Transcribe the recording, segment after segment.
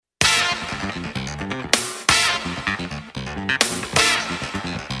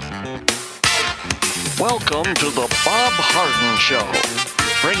Welcome to the Bob Harden Show,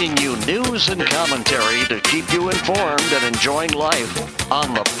 bringing you news and commentary to keep you informed and enjoying life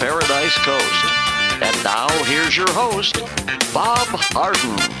on the Paradise Coast. And now, here's your host, Bob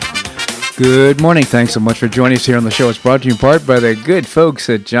Harden. Good morning. Thanks so much for joining us here on the show. It's brought to you in part by the good folks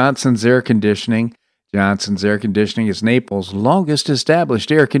at Johnson's Air Conditioning. Johnson's Air Conditioning is Naples' longest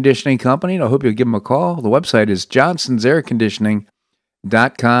established air conditioning company, and I hope you'll give them a call. The website is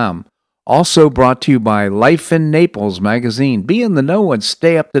johnsonsairconditioning.com. Also brought to you by Life in Naples magazine. Be in the know and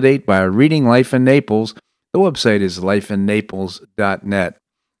stay up to date by reading Life in Naples. The website is lifeinnaples.net.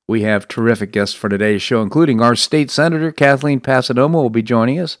 We have terrific guests for today's show, including our state senator, Kathleen Passidomo, will be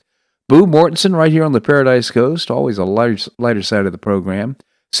joining us. Boo Mortensen right here on the Paradise Coast, always a lighter side of the program.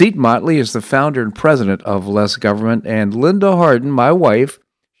 Seton Motley is the founder and president of Less Government, and Linda Harden, my wife,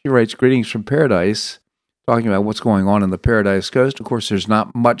 she writes Greetings from Paradise, talking about what's going on in the Paradise Coast. Of course, there's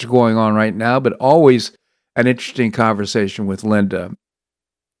not much going on right now, but always an interesting conversation with Linda.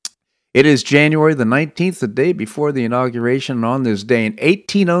 It is January the 19th, the day before the inauguration, and on this day in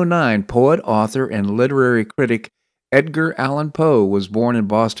 1809, poet, author, and literary critic Edgar Allan Poe was born in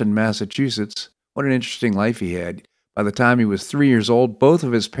Boston, Massachusetts. What an interesting life he had. By the time he was 3 years old, both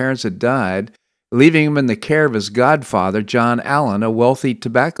of his parents had died, leaving him in the care of his godfather, John Allan, a wealthy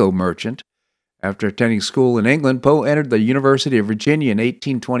tobacco merchant. After attending school in England, Poe entered the University of Virginia in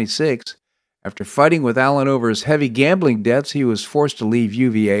 1826. After fighting with Allan over his heavy gambling debts, he was forced to leave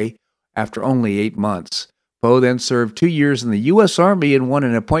UVA after only 8 months. Poe then served 2 years in the U.S. Army and won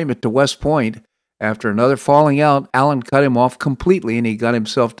an appointment to West Point. After another falling out, Allan cut him off completely, and he got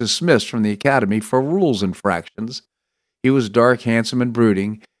himself dismissed from the academy for rules infractions. He was dark, handsome, and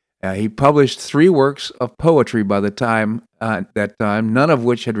brooding. He published 3 works of poetry by that time, none of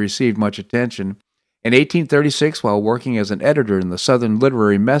which had received much attention. In 1836, while working as an editor in the Southern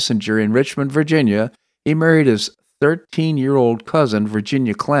Literary Messenger in Richmond, Virginia, he married his 13-year-old cousin,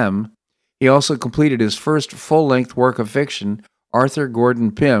 Virginia Clem. He also completed his first full-length work of fiction, Arthur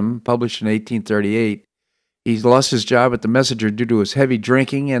Gordon Pym, published in 1838. He lost his job at the Messenger due to his heavy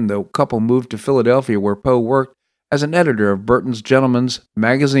drinking, and the couple moved to Philadelphia, where Poe worked as an editor of Burton's Gentleman's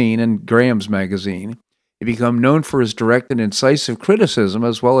Magazine and Graham's Magazine. He became known for his direct and incisive criticism,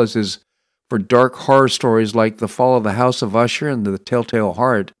 as well as for dark horror stories like The Fall of the House of Usher and The Telltale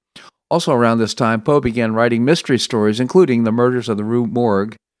Heart. Also around this time, Poe began writing mystery stories, including The Murders of the Rue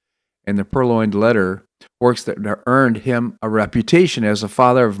Morgue and The Purloined Letter, works that earned him a reputation as a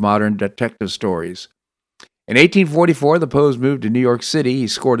father of modern detective stories. In 1844, the Poes moved to New York City. He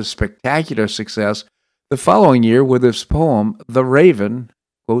scored a spectacular success the following year with his poem, The Raven,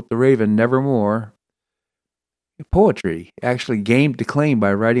 quote, The Raven Nevermore. Poetry actually gained acclaim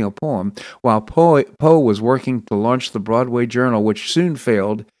by writing a poem. While Poe was working to launch the Broadway Journal, which soon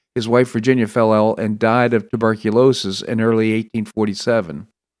failed, his wife Virginia fell ill and died of tuberculosis in early 1847.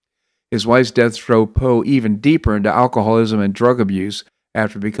 His wife's death drove Poe even deeper into alcoholism and drug abuse.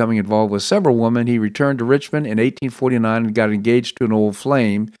 After becoming involved with several women, he returned to Richmond in 1849 and got engaged to an old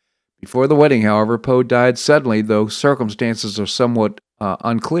flame. Before the wedding, however, Poe died suddenly, though circumstances are somewhat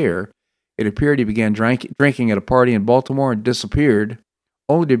unclear. It appeared he began drinking at a party in Baltimore and disappeared,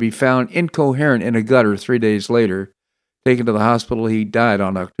 only to be found incoherent in a gutter 3 days later. Taken to the hospital, he died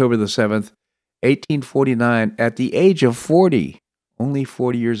on October the 7th, 1849, at the age of 40. Only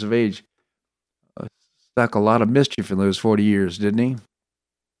 40 years of age. Stuck a lot of mischief in those 40 years, didn't he?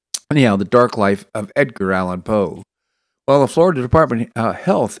 Anyhow, the dark life of Edgar Allan Poe. Well, the Florida Department of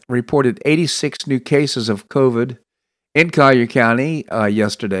Health reported 86 new cases of COVID in Collier County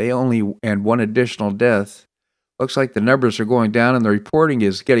yesterday, and 1 additional death. Looks like the numbers are going down, and the reporting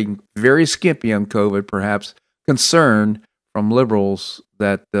is getting very skimpy on COVID, perhaps concern from liberals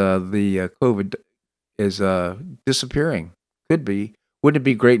that the COVID is disappearing. Could be. Wouldn't it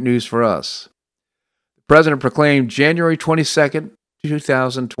be great news for us? The president proclaimed January 22nd,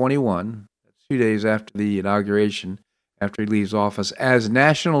 2021, 2 days after the inauguration, after he leaves office, as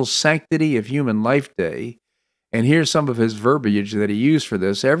National Sanctity of Human Life Day. And here's some of his verbiage that he used for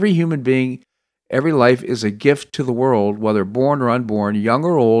this. Every human being, every life is a gift to the world, whether born or unborn, young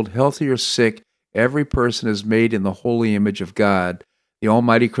or old, healthy or sick. Every person is made in the holy image of God. The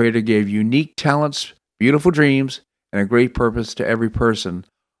Almighty Creator gave unique talents, beautiful dreams, and a great purpose to every person.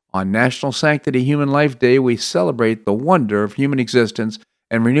 On National Sanctity Human Life Day, we celebrate the wonder of human existence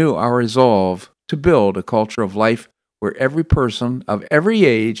and renew our resolve to build a culture of life where every person of every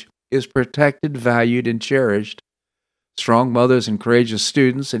age is protected, valued, and cherished. Strong mothers and courageous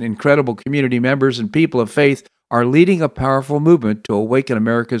students and incredible community members and people of faith are leading a powerful movement to awaken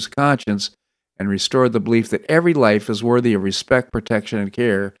America's conscience and restore the belief that every life is worthy of respect, protection, and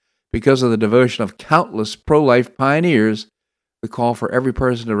care. Because of the devotion of countless pro-life pioneers, the call for every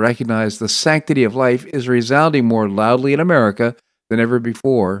person to recognize the sanctity of life is resounding more loudly in America than ever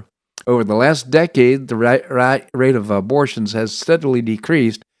before. Over the last decade, the rate of abortions has steadily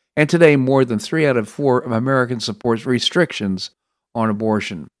decreased, and today more than 3 out of 4 of Americans support restrictions on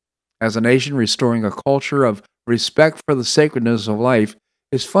abortion. As a nation, restoring a culture of respect for the sacredness of life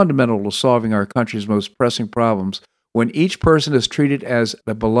is fundamental to solving our country's most pressing problems. When each person is treated as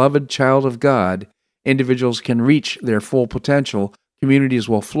a beloved child of God, individuals can reach their full potential, communities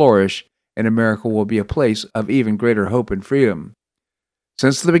will flourish, and America will be a place of even greater hope and freedom.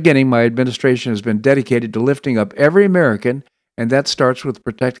 Since the beginning, my administration has been dedicated to lifting up every American, and that starts with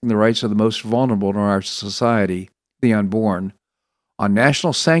protecting the rights of the most vulnerable in our society, the unborn. On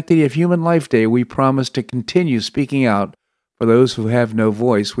National Sanctity of Human Life Day, we promise to continue speaking out for those who have no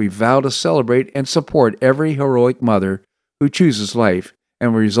voice. We vow to celebrate and support every heroic mother who chooses life,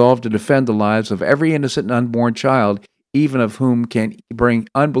 and we resolve to defend the lives of every innocent and unborn child, even of whom can bring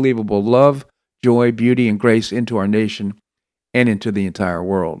unbelievable love, joy, beauty, and grace into our nation and into the entire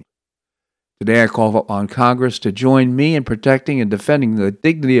world. Today I call on Congress to join me in protecting and defending the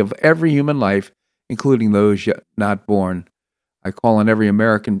dignity of every human life, including those yet not born. I call on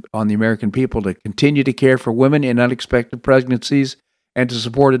the American people to continue to care for women in unexpected pregnancies and to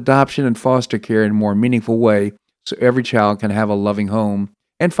support adoption and foster care in a more meaningful way so every child can have a loving home.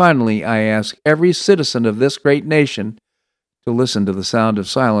 And finally, I ask every citizen of this great nation to listen to the sound of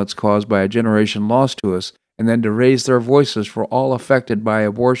silence caused by a generation lost to us, and then to raise their voices for all affected by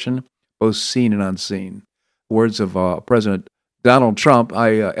abortion, both seen and unseen. Words of President Donald Trump.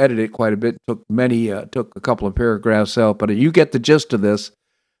 I edited it quite a bit, took a couple of paragraphs out, but you get the gist of this.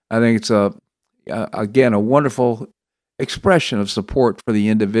 I think it's, again, a wonderful expression of support for the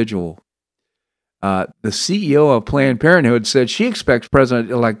individual. The CEO of Planned Parenthood said she expects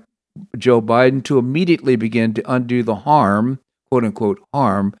President-elect Joe Biden to immediately begin to undo the harm, quote-unquote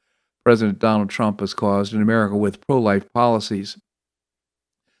harm, President Donald Trump has caused in America with pro-life policies.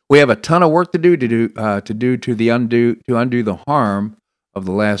 We have a ton of work to do to undo the harm of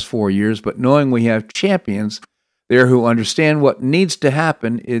the last 4 years, but knowing we have champions there who understand what needs to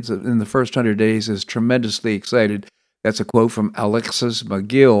happen in the first 100 days is tremendously excited. That's a quote from Alexis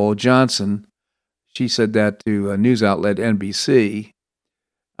McGill Johnson. She said that to news outlet NBC.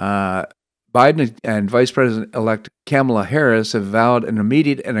 Biden and Vice President-elect Kamala Harris have vowed an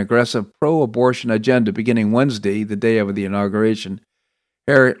immediate and aggressive pro-abortion agenda beginning Wednesday, the day of the inauguration.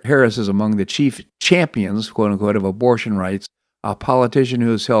 Harris is among the chief champions, quote-unquote, of abortion rights, a politician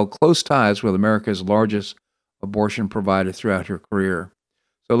who has held close ties with America's largest abortion provider throughout her career.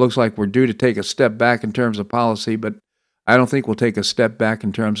 So it looks like we're due to take a step back in terms of policy, but I don't think we'll take a step back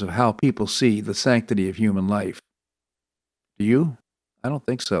in terms of how people see the sanctity of human life. Do you? I don't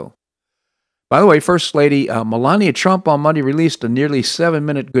think so. By the way, First Lady Melania Trump on Monday released a nearly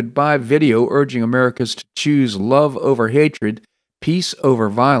 7-minute goodbye video urging Americans to choose love over hatred, peace over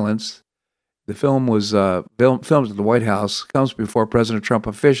violence. The film was filmed at the White House, comes before President Trump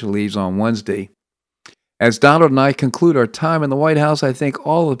officially leaves on Wednesday. As Donald and I conclude our time in the White House, I thank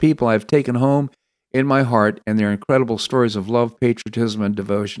all the people I've taken home in my heart and their incredible stories of love, patriotism, and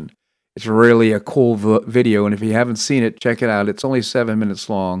devotion. It's really a cool video, and if you haven't seen it, check it out. It's only 7 minutes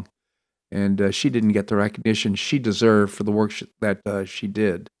long. And she didn't get the recognition she deserved for the work that she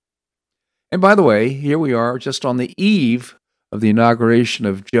did. And by the way, here we are just on the eve of the inauguration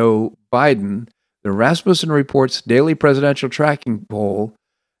of Joe Biden. The Rasmussen Report's daily presidential tracking poll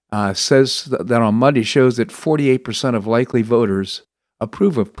says that on Monday shows that 48% of likely voters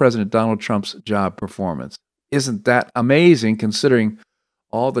approve of President Donald Trump's job performance. Isn't that amazing, considering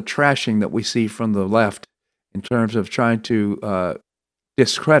all the trashing that we see from the left in terms of trying to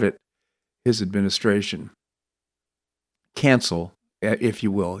discredit his administration, cancel, if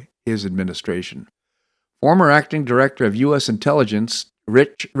you will, his administration. Former acting director of U.S. intelligence,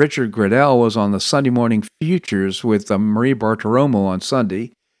 Richard Grenell, was on the Sunday Morning Futures with Marie Bartiromo on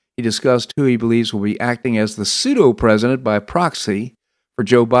Sunday. He discussed who he believes will be acting as the pseudo-president by proxy for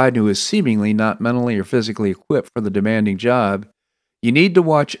Joe Biden, who is seemingly not mentally or physically equipped for the demanding job. You need to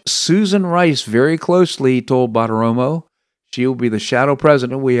watch Susan Rice very closely, he told Bartiromo. She will be the shadow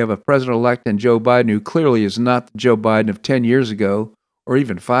president. We have a president-elect in Joe Biden who clearly is not the Joe Biden of 10 years ago or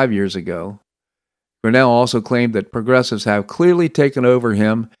even 5 years ago. Grenell also claimed that progressives have clearly taken over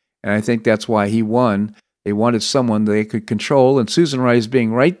him, and I think that's why he won. They wanted someone they could control, and Susan Rice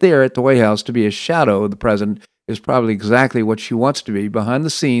being right there at the White House to be a shadow of the president is probably exactly what she wants to be, behind the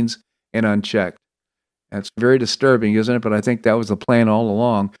scenes and unchecked. That's very disturbing, isn't it? But I think that was the plan all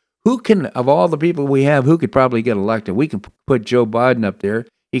along. Who can, of all the people we have, who could probably get elected? We can put Joe Biden up there.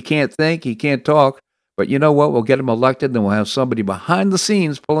 He can't think, he can't talk. But you know what? We'll get him elected, then we'll have somebody behind the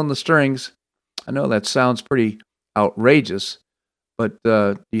scenes pulling the strings. I know that sounds pretty outrageous, but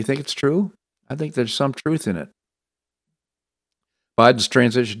do you think it's true? I think there's some truth in it. Biden's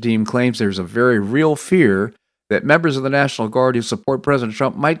transition team claims there's a very real fear that members of the National Guard who support President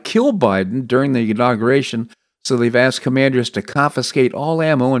Trump might kill Biden during the inauguration, so they've asked commanders to confiscate all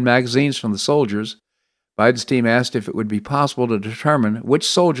ammo and magazines from the soldiers. Biden's team asked if it would be possible to determine which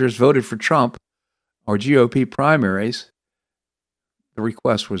soldiers voted for Trump or GOP primaries. The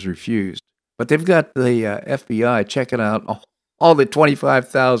request was refused. But they've got the FBI checking out all the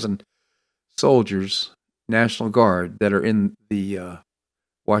 25,000 soldiers, National Guard, that are in the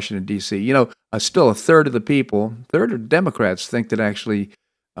Washington, D.C. You know, still a third of the people, third of Democrats, think that actually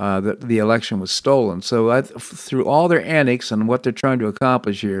the election was stolen. So through all their antics and what they're trying to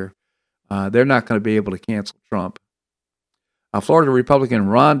accomplish here, they're not going to be able to cancel Trump. Florida Republican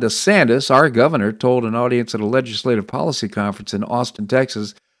Ron DeSantis, our governor, told an audience at a legislative policy conference in Austin,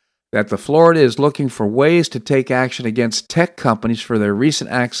 Texas, that the Florida is looking for ways to take action against tech companies for their recent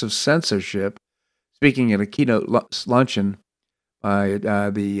acts of censorship. Speaking at a keynote luncheon by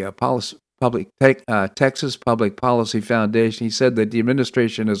the Texas Public Policy Foundation, he said that the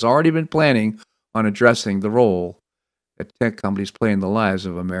administration has already been planning on addressing the role that tech companies play in the lives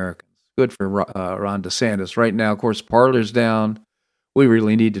of Americans. Good for Ron DeSantis. Right now, of course, Parler's down. We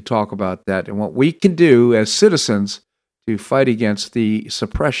really need to talk about that and what we can do as citizens to fight against the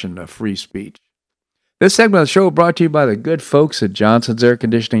suppression of free speech. This segment of the show brought to you by the good folks at Johnson's Air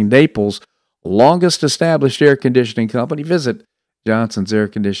Conditioning, Naples' longest established air conditioning company. Visit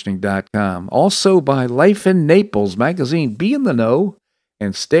johnsonsairconditioning.com. Also by Life in Naples magazine. Be in the know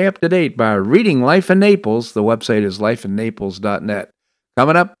and stay up to date by reading Life in Naples. The website is lifeinnaples.net.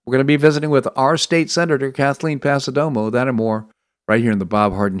 Coming up, we're going to be visiting with our state senator, Kathleen Passidomo. That and more right here in the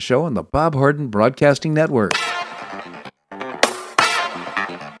Bob Harden Show on the Bob Harden Broadcasting Network.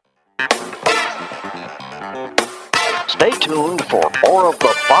 Stay tuned for more of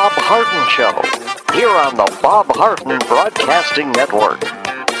the Bob Harden Show here on the Bob Harden Broadcasting Network.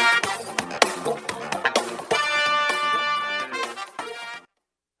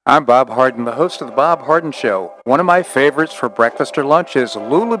 I'm Bob Harden, the host of the Bob Harden Show. One of my favorites for breakfast or lunch is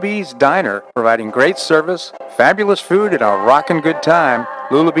Lulabee's Diner, providing great service, fabulous food, and a rockin' good time.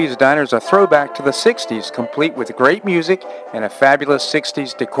 Lulabee's Diner is a throwback to the 60s, complete with great music and a fabulous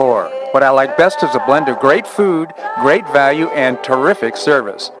 60s decor. What I like best is a blend of great food, great value, and terrific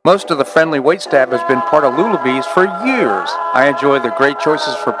service. Most of the friendly waitstaff has been part of Lulabee's for years. I enjoy the great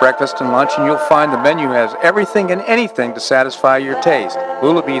choices for breakfast and lunch, and you'll find the menu has everything and anything to satisfy your taste.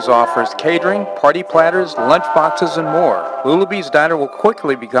 Lulabee's offers catering, party platters, lunch boxes, and more. Lulabee's Diner will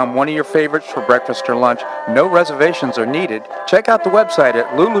quickly become one of your favorites for breakfast or lunch. No reservations are needed. Check out the website at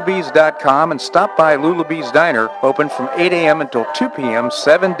lulabees.com and stop by Lulabee's Diner, open from 8 a.m. until 2 p.m.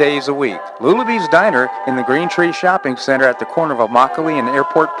 7 days a week. Lulabee's Diner in the Green Tree Shopping Center at the corner of Immokalee and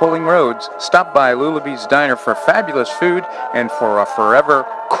Airport Pulling Roads. Stop by Lulabee's Diner for fabulous food and for a forever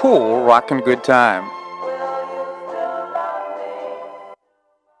cool rockin' good time.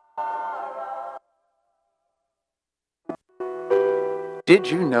 Did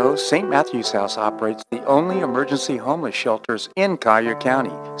you know St. Matthew's House operates the only emergency homeless shelters in Collier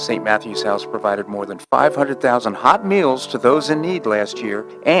County? St. Matthew's House provided more than 500,000 hot meals to those in need last year,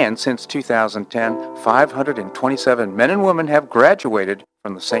 and since 2010, 527 men and women have graduated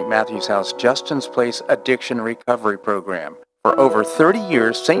from the St. Matthew's House Justin's Place Addiction Recovery Program. For over 30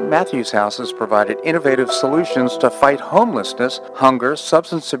 years, St. Matthew's House has provided innovative solutions to fight homelessness, hunger,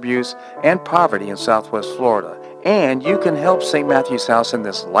 substance abuse, and poverty in Southwest Florida. And you can help St. Matthew's House in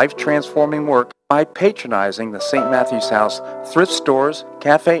this life-transforming work by patronizing the St. Matthew's House thrift stores,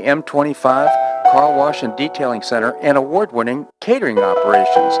 Cafe M25, car wash and detailing center, and award-winning catering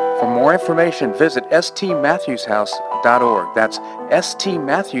operations. For more information, visit stmatthewshouse.org. That's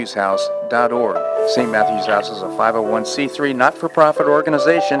stmatthewshouse.org. St. Matthew's House is a 501c3 not-for-profit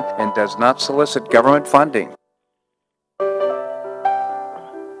organization and does not solicit government funding.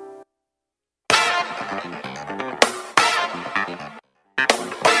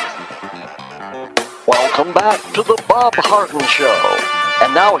 Welcome back to the Bob Harden Show.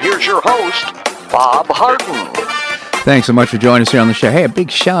 And now here's your host, Bob Harden. Thanks so much for joining us here on the show. Hey, a big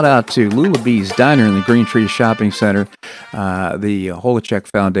shout out to Lulabee's Diner in the Green Tree Shopping Center. The Holochek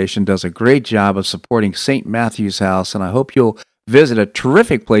Foundation does a great job of supporting St. Matthew's House, and I hope you'll visit a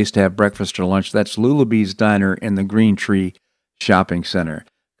terrific place to have breakfast or lunch. That's Lulabee's Diner in the Green Tree Shopping Center.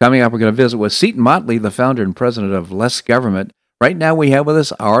 Coming up, we're going to visit with Seton Motley, the founder and president of Less Government. Right now, we have with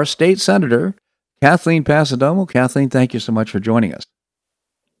us our state senator, Kathleen Passidomo. Kathleen, thank you so much for joining us.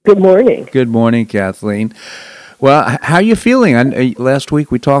 Good morning. Good morning, Kathleen. Well, how are you feeling? Last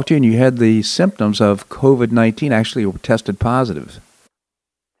week we talked to you and you had the symptoms of COVID-19. Actually, you were tested positive.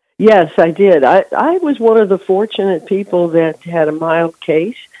 Yes, I did. I was one of the fortunate people that had a mild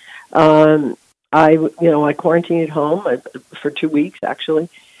case. I quarantined at home for 2 weeks actually,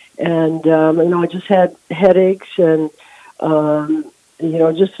 and I just had headaches and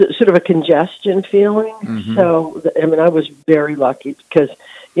just sort of a congestion feeling. Mm-hmm. So I was very lucky because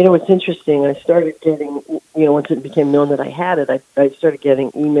it's interesting. I started getting once it became known that I had it, I started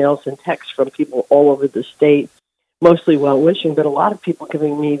getting emails and texts from people all over the state, mostly well-wishing, but a lot of people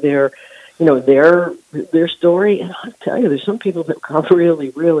giving me their story. And I'll tell you, there's some people that got really,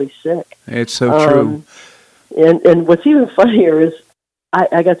 really sick. It's so true. And what's even funnier is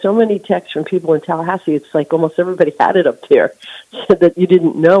I got so many texts from people in Tallahassee. It's like almost everybody had it up there that you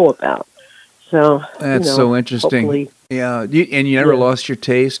didn't know about. So that's so interesting. Yeah, you never lost your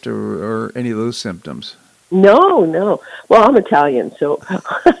taste or any of those symptoms. No. Well, I'm Italian, so I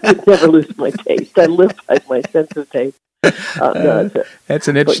would never lose my taste. I live by my sense of taste. That's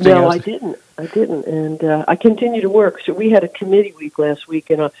an interesting. But no, I didn't, and I continue to work. So we had a committee week last week,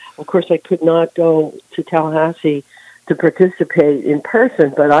 and of course I could not go to Tallahassee to participate in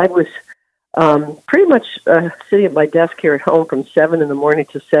person, but I was pretty much sitting at my desk here at home from 7 in the morning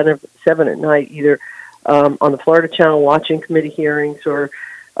to 7 at night, either on the Florida Channel watching committee hearings or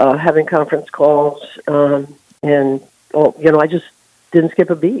having conference calls, and I just didn't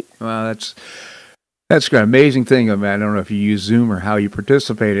skip a beat. Well, that's an amazing thing. I don't know if you use Zoom or how you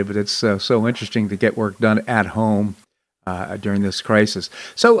participated, but it's so interesting to get work done at home during this crisis.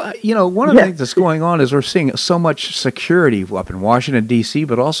 So, one of the things that's going on is we're seeing so much security up in Washington, D.C.,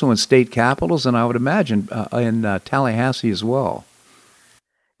 but also in state capitals, and I would imagine in Tallahassee as well.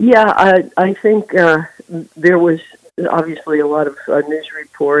 Yeah, I think there was obviously a lot of news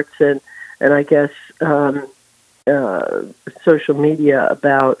reports and I guess social media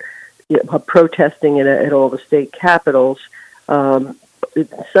about protesting at all the state capitals.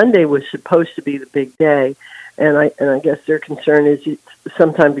 Sunday was supposed to be the big day, and I guess their concern is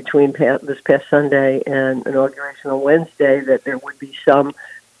sometime between this past Sunday and inauguration on Wednesday that there would be some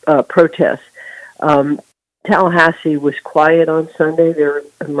protests. Tallahassee was quiet on Sunday.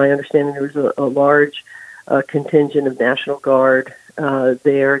 My understanding, there was a large contingent of National Guard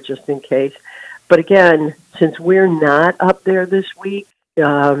there just in case. But again, since we're not up there this week,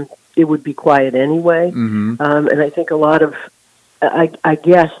 it would be quiet anyway. Mm-hmm. And I think a lot of, I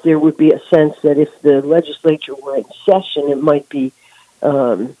guess there would be a sense that if the legislature were in session, it might be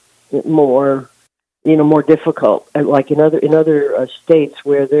more difficult. Like in other states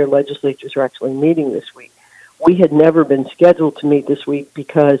where their legislatures are actually meeting this week. We had never been scheduled to meet this week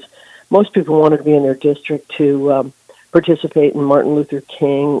because most people wanted to be in their district to participate in Martin Luther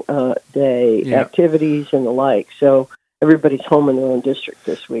King Day activities and the like. So everybody's home in their own district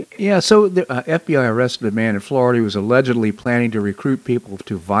this week. Yeah, so the FBI arrested a man in Florida who was allegedly planning to recruit people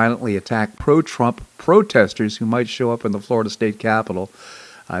to violently attack pro-Trump protesters who might show up in the Florida state capitol.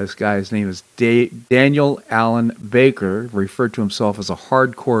 This guy's name is Daniel Allen Baker, referred to himself as a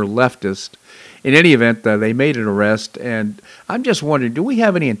hardcore leftist. In any event, they made an arrest, and I'm just wondering, do we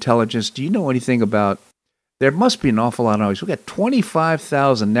have any intelligence? Do you know anything about, there must be an awful lot of noise. We've got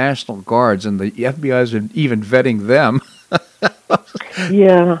 25,000 National Guards, and the FBI is even vetting them.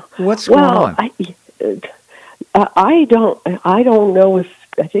 Yeah. What's going on? I don't know if,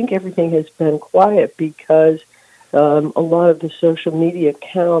 I think everything has been quiet because a lot of the social media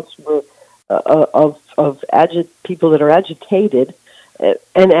accounts were of people that are agitated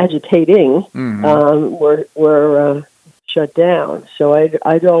and agitating were shut down. So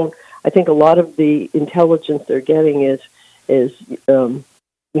I think a lot of the intelligence they're getting is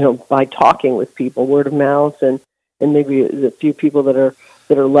by talking with people, word of mouth, and maybe the few people that are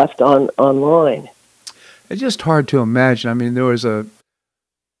left online. It's just hard to imagine. I mean, there was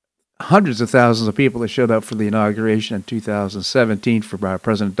hundreds of thousands of people that showed up for the inauguration in 2017 for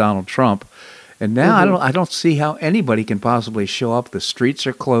President Donald Trump. And now I don't see how anybody can possibly show up. The streets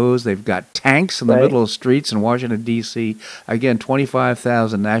are closed. They've got tanks in the middle of the streets in Washington, D.C. Again,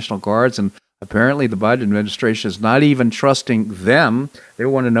 25,000 National Guards. And apparently the Biden administration is not even trusting them. They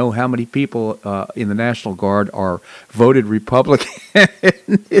want to know how many people in the National Guard are voted Republican.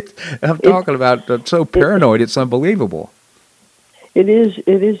 I'm talking about so paranoid, it's unbelievable. It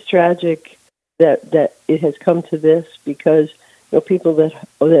is tragic that it has come to this because people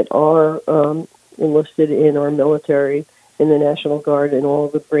that are enlisted in our military, in the National Guard, in all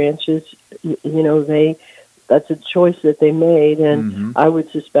the branches, that's a choice that they made, and I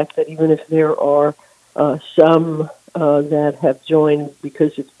would suspect that even if there are some that have joined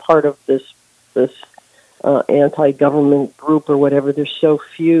because it's part of this anti-government group or whatever. There's so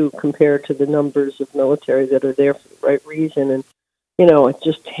few compared to the numbers of military that are there for the right reason, and it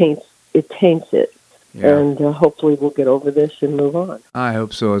just taints it. Yeah. And hopefully we'll get over this and move on. I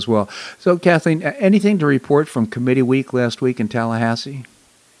hope so as well. So, Kathleen, anything to report from committee week last week in Tallahassee?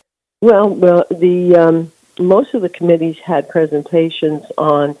 Well, the most of the committees had presentations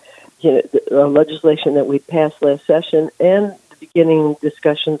on the legislation that we passed last session and the beginning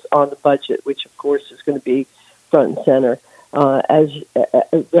discussions on the budget, which of course is going to be front and center.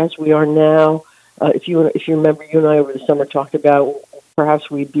 As we are now, if you remember, you and I over the summer talked about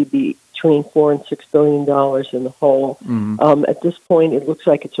perhaps we'd be between $4 and $6 billion in the hole. Mm-hmm. At this point, it looks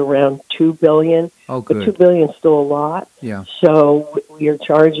like it's around $2 billion. Oh, good. But $2 billion is still a lot. Yeah. So we are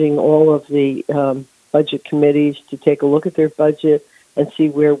charging all of the budget committees to take a look at their budget and see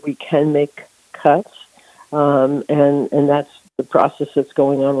where we can make cuts. And that's the process that's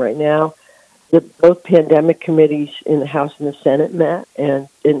going on right now. Both pandemic committees in the House and the Senate met and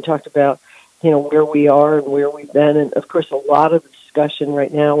talked about where we are and where we've been. And of course, a lot of the discussion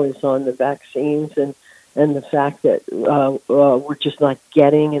right now is on the vaccines and the fact that we're just not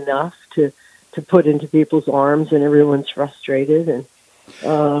getting enough to put into people's arms, and everyone's frustrated. And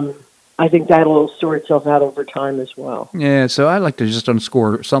I think that'll sort itself out over time as well. Yeah, so I'd like to just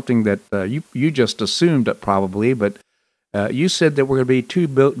underscore something that you just assumed probably, but you said that we're going to be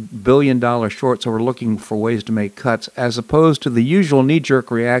 $2 billion short, so we're looking for ways to make cuts, as opposed to the usual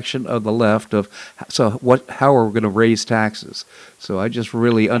knee-jerk reaction of the left of, how are we going to raise taxes? So I just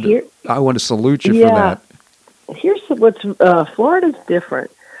really, I want to salute you for that. Here's what's, Florida's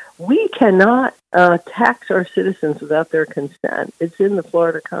different. We cannot tax our citizens without their consent. It's in the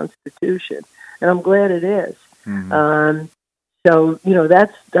Florida Constitution, and I'm glad it is. Mm-hmm. So,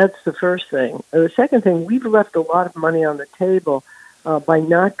 that's the first thing. The second thing, we've left a lot of money on the table by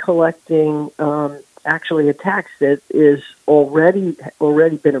not collecting actually a tax that is already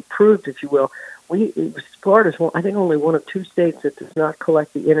been approved, if you will. Florida's, I think, only one of two states that does not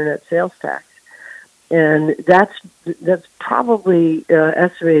collect the internet sales tax. And that's probably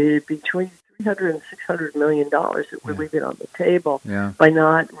estimated between $300 and $600 million that we're leaving on the table by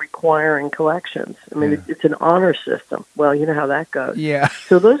not requiring collections. I mean, it's an honor system. Well, you know how that goes. Yeah.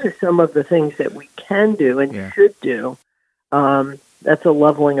 So those are some of the things that we can do and should do. That's a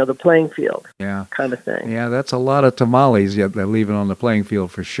leveling of the playing field kind of thing. Yeah, that's a lot of tamales they're leaving on the playing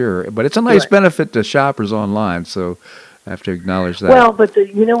field for sure. But it's a nice benefit to shoppers online, so I have to acknowledge that. Well, but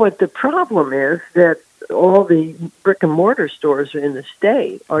you know what the problem is, that all the brick and mortar stores in the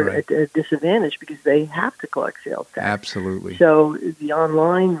state are at a disadvantage because they have to collect sales tax. Absolutely. So the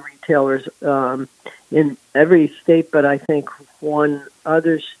online retailers in every state, but I think one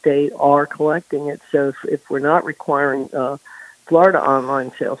other state, are collecting it. So if we're not requiring Florida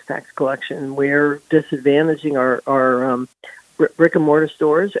online sales tax collection, we're disadvantaging our brick and mortar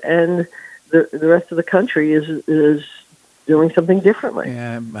stores, and the rest of the country is doing something differently.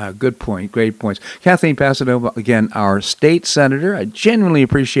 Yeah, good point. Great points. Kathleen Passidomo, again, our state senator. I genuinely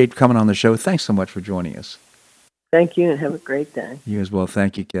appreciate coming on the show. Thanks so much for joining us. Thank you, and have a great day. You as well.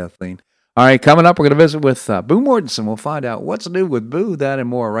 Thank you, Kathleen. All right, coming up, we're going to visit with Boo Mortensen. We'll find out what's new with Boo, that and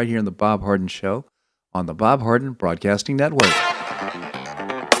more right here in the Bob Harden Show on the Bob Harden Broadcasting Network.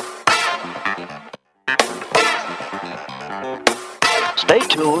 Stay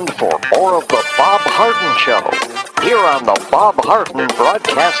tuned for more of the Bob Harden Show here on the Bob Harden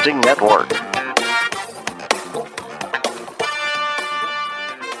Broadcasting Network.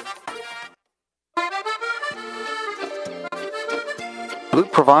 Blue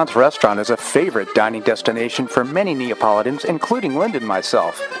Provence Restaurant is a favorite dining destination for many Neapolitans, including Linda and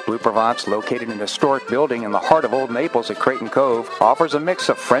myself. Blue Provence, located in a historic building in the heart of Old Naples at Creighton Cove, offers a mix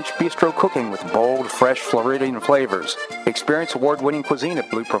of French bistro cooking with bold, fresh Floridian flavors. Experience award-winning cuisine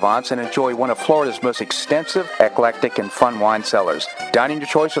at Blue Provence and enjoy one of Florida's most extensive, eclectic, and fun wine cellars. Dining your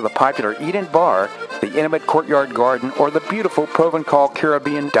choice of the popular Eat-In Bar, the intimate Courtyard Garden, or the beautiful Provencal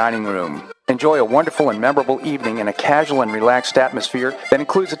Caribbean Dining Room. Enjoy a wonderful and memorable evening in a casual and relaxed atmosphere that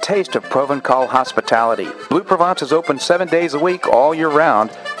includes a taste of Provencal hospitality. Blue Provence is open 7 days a week all year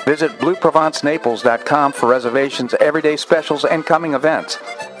round. Visit BlueProvenceNaples.com for reservations, everyday specials, and coming events.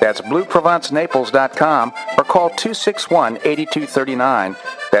 That's BlueProvenceNaples.com or call 261-8239.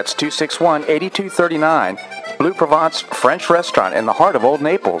 That's 261-8239. Blue Provence French Restaurant in the heart of Old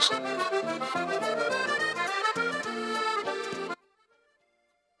Naples.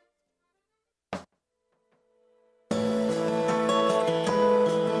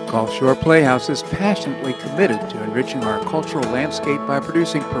 Gulf Shore Playhouse is passionately committed to enriching our cultural landscape by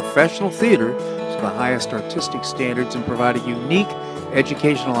producing professional theater so the highest artistic standards and providing unique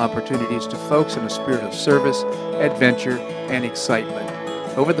educational opportunities to folks in a spirit of service, adventure, and excitement.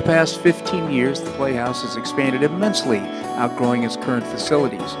 Over the past 15 years, the Playhouse has expanded immensely, outgrowing its current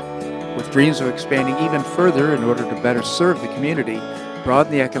facilities. With dreams of expanding even further in order to better serve the community,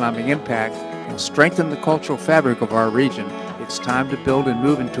 broaden the economic impact, and strengthen the cultural fabric of our region, it's time to build and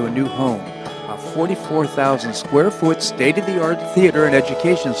move into a new home. A 44,000 square foot state-of-the-art theater and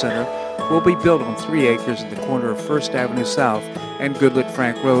education center will be built on 3 acres at the corner of First Avenue South and Goodlet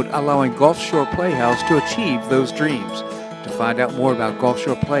Frank Road, allowing Gulf Shore Playhouse to achieve those dreams. To find out more about Gulf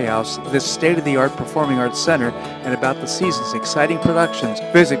Shore Playhouse, this state-of-the-art performing arts center, and about the season's exciting productions,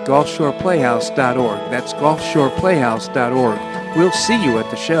 visit GulfShorePlayhouse.org. That's GulfShorePlayhouse.org. We'll see you at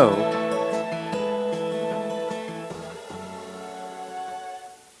the show.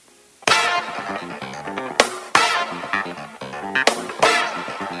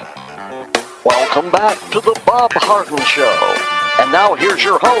 Welcome back to the Bob Harden Show. And now here's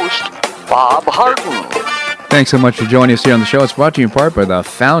your host, Bob Harden. Thanks so much for joining us here on the show. It's brought to you in part by the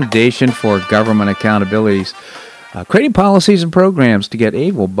Foundation for Government Accountabilities, creating policies and programs to get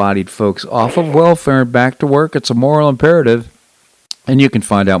able-bodied folks off of welfare and back to work. It's a moral imperative, and you can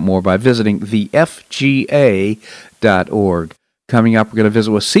find out more by visiting thefga.org. Coming up, we're going to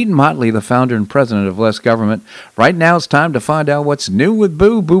visit with Seton Motley, the founder and president of Less Government. Right now, it's time to find out what's new with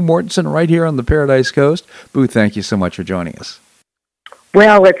Boo Mortensen, right here on the Paradise Coast. Boo, thank you so much for joining us.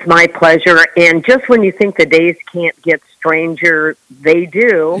 Well, it's my pleasure. And just when you think the days can't get stranger, they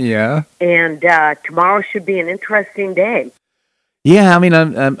do. Yeah. And tomorrow should be an interesting day. Yeah, I mean,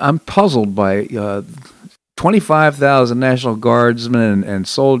 I'm puzzled by 25,000 National Guardsmen and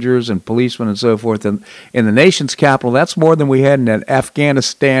soldiers and policemen and so forth in the nation's capital. That's more than we had in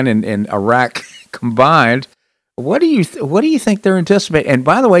Afghanistan and Iraq combined. What do you think they're anticipating? And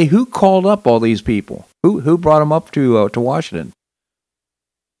by the way, who called up all these people? Who brought them up to Washington?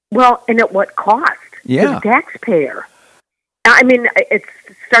 Well, and at what cost? Yeah. To the taxpayer. I mean, it's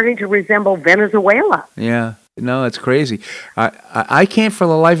starting to resemble Venezuela. Yeah. No, it's crazy. I can't for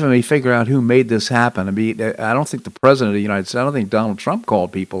the life of me figure out who made this happen. I mean, I don't think the president of the United States, I don't think Donald Trump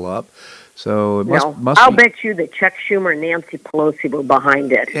called people up. So it must I'll be. bet you that Chuck Schumer and Nancy Pelosi were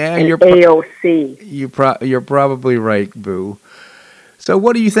behind it. Yeah, and you're AOC. You're probably right, Boo. So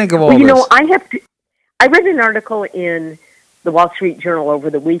what do you think of all this? You know, I read an article in the Wall Street Journal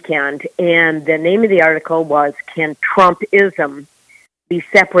over the weekend, and the name of the article was, "Can Trumpism be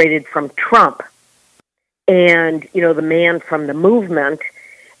separated from Trump?" And, the man from the movement.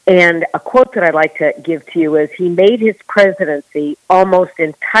 And a quote that I'd like to give to you is, he made his presidency almost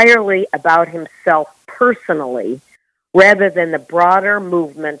entirely about himself personally, rather than the broader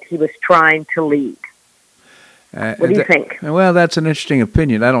movement he was trying to lead. What do you think? Well, that's an interesting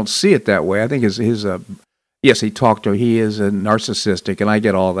opinion. I don't see it that way. I think yes, he is a narcissistic, and I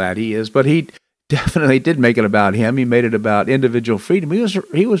get all that he is, but he definitely did make it about him. He made it about individual freedom.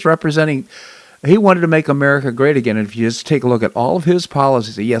 He was representing, he wanted to make America great again. And if you just take a look at all of his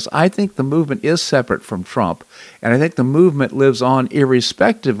policies, yes, I think the movement is separate from Trump, and I think the movement lives on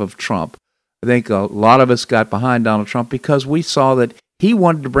irrespective of Trump. I think a lot of us got behind Donald Trump because we saw that he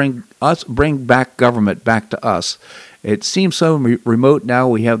wanted to bring back government back to us. It seems so remote now.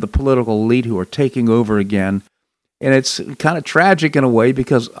 We have the political elite who are taking over again. And it's kind of tragic in a way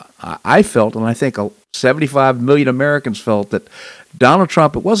because I felt, and I think 75 million Americans felt, that Donald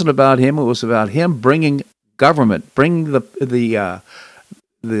Trump, it wasn't about him. It was about him bringing government, bringing the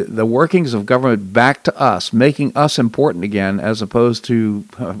workings of government back to us, making us important again, as opposed to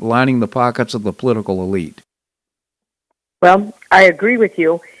lining the pockets of the political elite. Well, I agree with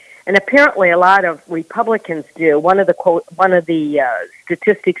you. And apparently a lot of Republicans do. One of the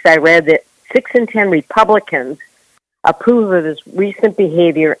statistics I read, that 6 in 10 Republicans approve of his recent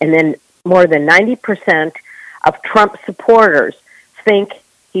behavior, and then more than 90% of Trump supporters think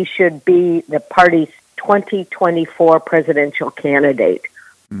he should be the party's 2024 presidential candidate.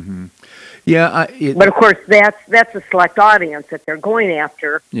 Mm-hmm. Yeah, but of course that's a select audience that they're going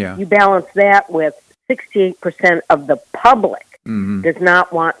after. Yeah. You balance that with 68% of the public does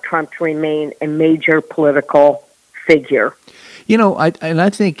not want Trump to remain a major political figure. I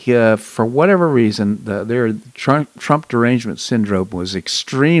think for whatever reason, their Trump derangement syndrome was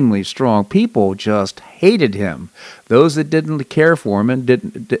extremely strong. People just hated him. Those that didn't care for him and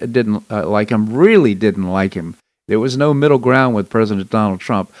didn't like him really didn't like him. There was no middle ground with President Donald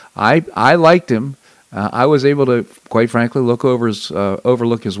Trump. I liked him. I was able to, quite frankly,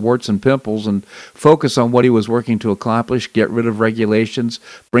 overlook his warts and pimples and focus on what he was working to accomplish: get rid of regulations,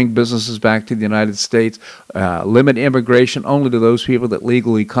 bring businesses back to the United States, limit immigration only to those people that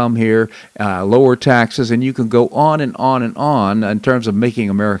legally come here, lower taxes, and you can go on and on and on in terms of making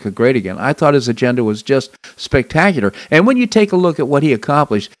America great again. I thought his agenda was just spectacular. And when you take a look at what he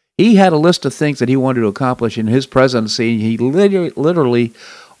accomplished, he had a list of things that he wanted to accomplish in his presidency. He literally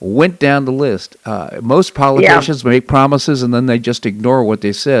went down the list. Most politicians make promises and then they just ignore what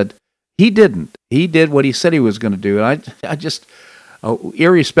they said. He didn't. He did what he said he was going to do. And I just,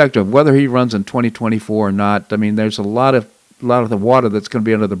 irrespective of whether he runs in 2024 or not, I mean, there's a lot of the water that's going to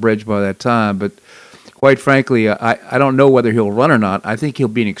be under the bridge by that time. But quite frankly, I don't know whether he'll run or not. I think he'll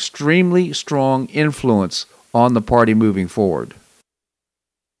be an extremely strong influence on the party moving forward.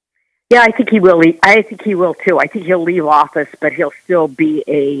 Yeah, I think he will. I think he will too. I think he'll leave office, but he'll still be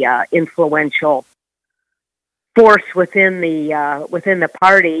a influential force within the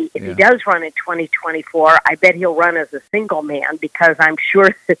party. If he does run in 2024, I bet he'll run as a single man, because I'm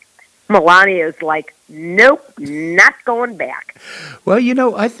sure that Melania is like, nope, not going back.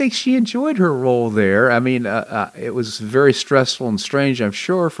 Well, I think she enjoyed her role there. I mean, it was very stressful and strange, I'm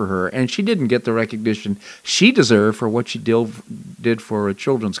sure, for her, and she didn't get the recognition she deserved for what she did for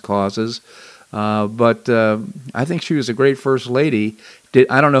children's causes. But I think she was a great first lady.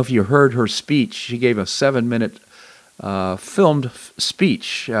 I don't know if you heard her speech. She gave a 7-minute filmed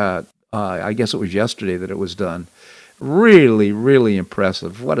speech. I guess it was yesterday that it was done. Really, really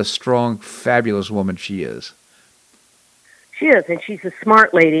impressive. What a strong, fabulous woman she is. She is, and she's a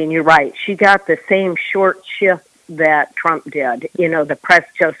smart lady, and you're right. She got the same short shift that Trump did. The press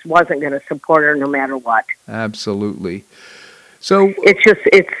just wasn't going to support her no matter what. Absolutely. So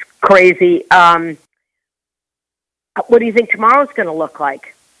it's crazy. What do you think tomorrow's going to look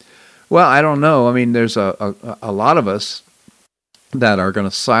like? Well, I don't know. I mean, there's a lot of us that are going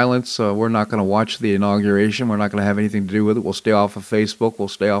to silence. We're not going to watch the inauguration. We're not going to have anything to do with it. We'll stay off of Facebook. We'll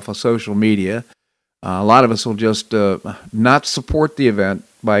stay off of social media. A lot of us will just not support the event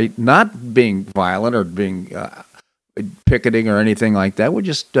by not being violent or being picketing or anything like that. We're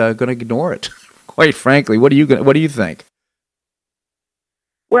just going to ignore it. Quite frankly, what do you think?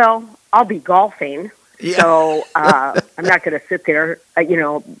 Well, I'll be golfing. Yeah. So I'm not going to sit there.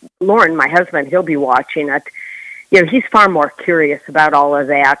 Lauren, my husband, he'll be watching it. He's far more curious about all of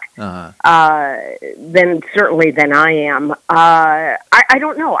that than I am. I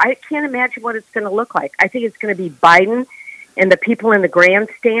don't know. I can't imagine what it's going to look like. I think it's going to be Biden and the people in the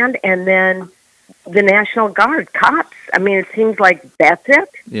grandstand, and then the National Guard, cops. I mean, it seems like that's it.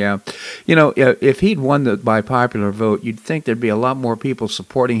 Yeah. If he'd won by popular vote, you'd think there'd be a lot more people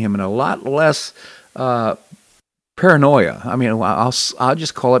supporting him and a lot less paranoia. I mean, I'll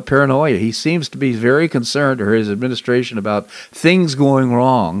just call it paranoia. He seems to be very concerned, or his administration, about things going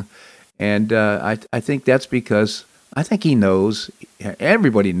wrong. And I think that's because I think he knows,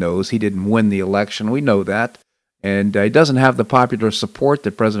 everybody knows he didn't win the election. We know that. And he doesn't have the popular support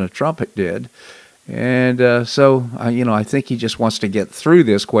that President Trump did. And so I think he just wants to get through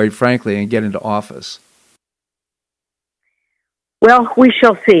this, quite frankly, and get into office. Well, we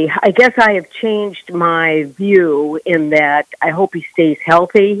shall see. I guess I have changed my view in that I hope he stays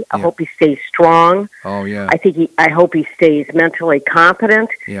healthy. I hope he stays strong. Oh, yeah. I hope he stays mentally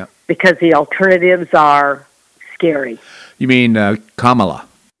competent. Yeah. Because the alternatives are scary. You mean Kamala?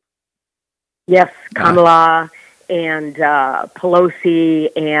 Yes, Kamala and Pelosi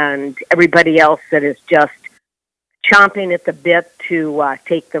and everybody else that is just chomping at the bit to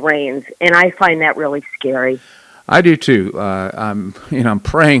take the reins. And I find that really scary. I do too. I'm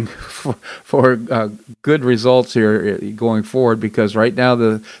praying for good results here going forward, because right now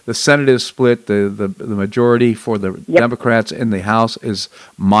the Senate is split. The majority for the Democrats in the House is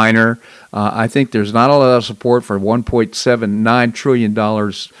minor. I think there's not a lot of support for $1.79 trillion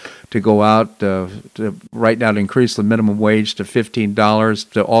to go out to right now to increase the minimum wage to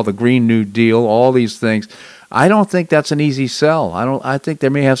 $15, to all the Green New Deal, all these things. I don't think that's an easy sell. I think they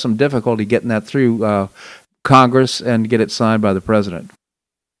may have some difficulty getting that through Congress and get it signed by the president.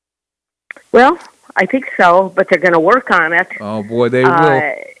 Well, I think so, but they're going to work on it. Oh boy, they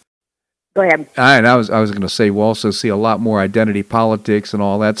will. Go ahead. And I was going to say, we'll also see a lot more identity politics and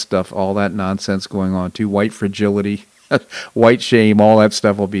all that stuff, all that nonsense going on too. White fragility, white shame, all that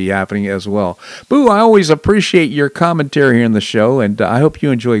stuff will be happening as well. Boo, I always appreciate your commentary here in the show, and I hope you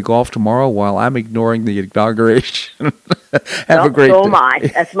enjoy golf tomorrow while I'm ignoring the inauguration. Have a great day. So am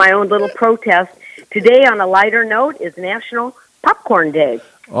I. That's my own little protest. Today, on a lighter note, is National Popcorn Day.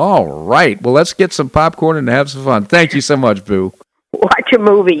 All right. Well, let's get some popcorn and have some fun. Thank you so much, Boo. Watch a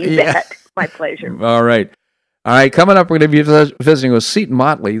movie, you bet. My pleasure. All right. Coming up, we're going to be visiting with Seton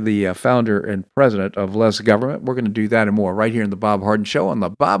Motley, the founder and president of Less Government. We're going to do that and more right here in the Bob Harden Show on the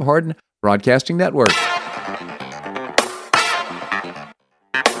Bob Harden Broadcasting Network.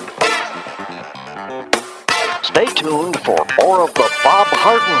 Stay tuned for more of the Bob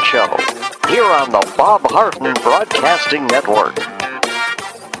Harden Show here on the Bob Harden Broadcasting Network.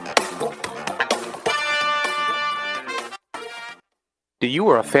 Do you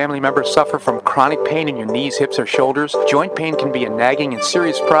or a family member suffer from chronic pain in your knees, hips, or shoulders? Joint pain can be a nagging and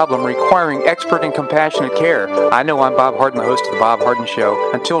serious problem requiring expert and compassionate care. I know I'm Bob Harden, the host of The Bob Harden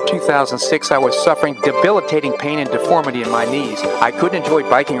Show. Until 2006, I was suffering debilitating pain and deformity in my knees. I couldn't enjoy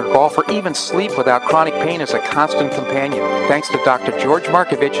biking or golf or even sleep without chronic pain as a constant companion. Thanks to Dr. George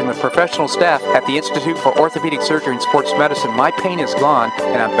Markovich and the professional staff at the Institute for Orthopedic Surgery and Sports Medicine, my pain is gone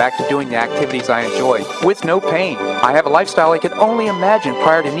and I'm back to doing the activities I enjoy with no pain. I have a lifestyle I could only imagine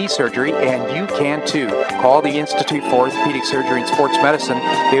prior to knee surgery, and you can too. Call the Institute for Orthopedic Surgery and Sports Medicine.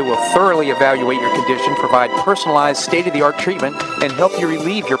 They will thoroughly evaluate your condition, provide personalized, state-of-the-art treatment, and help you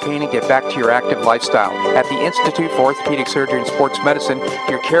relieve your pain and get back to your active lifestyle. At the Institute for Orthopedic Surgery and Sports Medicine,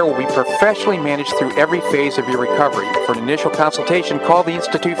 your care will be professionally managed through every phase of your recovery. For an initial consultation, call the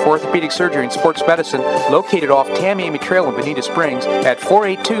Institute for Orthopedic Surgery and Sports Medicine, located off Tamiami Trail in Bonita Springs, at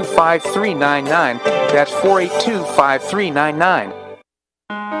 482-5399. That's 482-5399.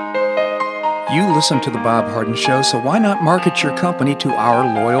 You listen to The Bob Harden Show, so why not market your company to our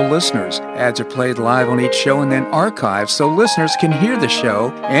loyal listeners? Ads are played live on each show and then archived so listeners can hear the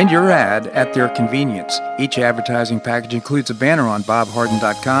show and your ad at their convenience. Each advertising package includes a banner on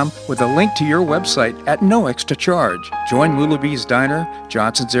bobharden.com with a link to your website at no extra charge. Join Lulabee's Diner,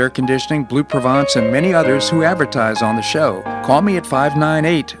 Johnson's Air Conditioning, Blue Provence, and many others who advertise on the show. Call me at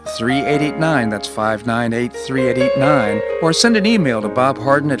 598-3889, that's 598-3889, or send an email to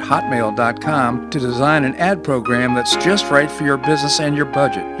bobharden@hotmail.com to design an ad program that's just right for your business and your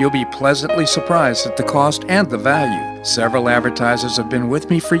budget. You'll be pleasantly surprised at the cost and the value. Several advertisers have been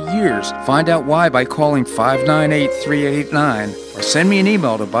with me for years. Find out why by calling 598-3889 or send me an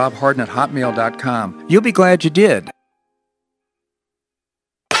email to bobharden@hotmail.com. You'll be glad you did.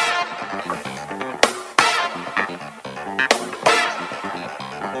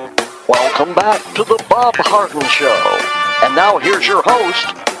 Welcome back to the Bob Harden Show. And now here's your host,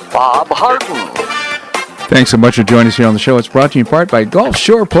 Bob Harden. Thanks so much for joining us here on the show. It's brought to you in part by Gulf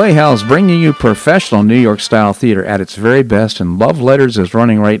Shore Playhouse, bringing you professional New York-style theater at its very best. And Love Letters is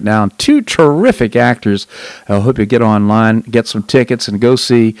running right now. Two terrific actors. I hope you get online, get some tickets, and go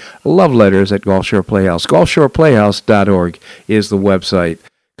see Love Letters at Gulf Shore Playhouse. GulfShorePlayhouse.org is the website.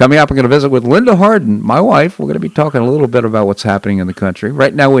 Coming up, we're going to visit with Linda Harden, my wife. We're going to be talking a little bit about what's happening in the country.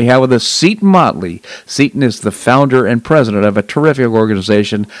 Right now we have with us Seton Motley. Seton is the founder and president of a terrific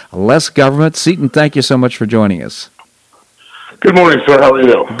organization, Less Government. Seton, thank you so much for joining us. Good morning, sir. How are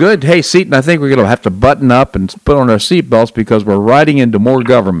you? Good. Hey, Seton, I think we're going to have to button up and put on our seatbelts because we're riding into more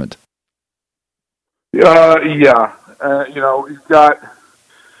government. Yeah.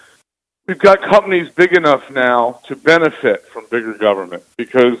 We've got companies big enough now to benefit from bigger government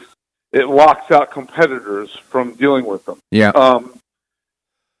because it locks out competitors from dealing with them. Yeah.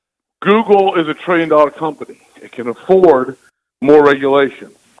 Google is $1 trillion company. It can afford more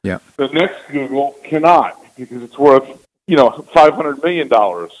regulation. Yeah. The next Google cannot because it's worth, $500 million,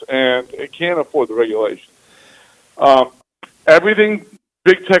 and it can't afford the regulation. Everything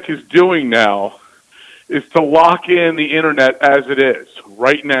big tech is doing now is to lock in the internet as it is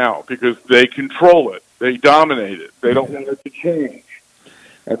right now because they control it. They dominate it. They don't want it to change.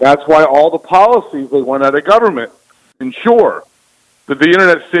 And that's why all the policies they want out of government ensure that the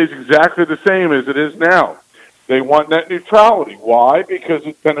internet stays exactly the same as it is now. They want net neutrality. Why? Because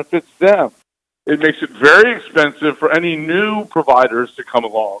it benefits them. It makes it very expensive for any new providers to come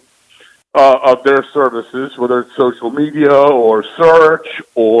along of their services, whether it's social media or search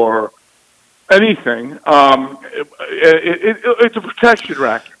or anything. It's a protection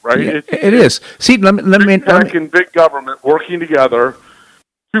racket, right? Yeah, it is. See, let me and big government working together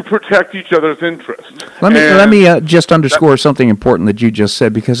to protect each other's interests. Let me just underscore something important that you just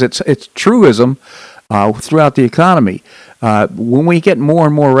said because it's truism throughout the economy. When we get more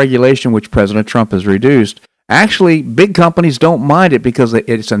and more regulation, which President Trump has reduced, actually, big companies don't mind it because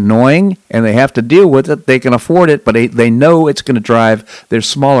it's annoying and they have to deal with it. They can afford it, but they know it's going to drive their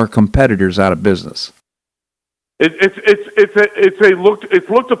smaller competitors out of business. It's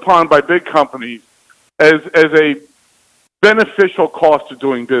looked upon by big companies as a beneficial cost of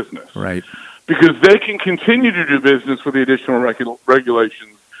doing business, right? Because they can continue to do business with the additional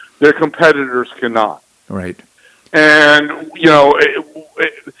regulations. Their competitors cannot. Right. And,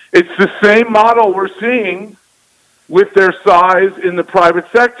 it's the same model we're seeing with their size in the private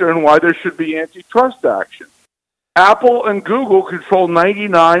sector and why there should be antitrust action. Apple and Google control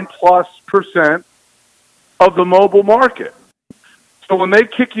 99+% of the mobile market. So when they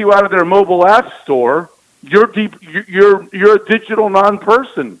kick you out of their mobile app store, you're a digital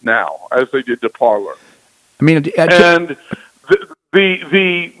non-person now, as they did to Parler. I mean, and they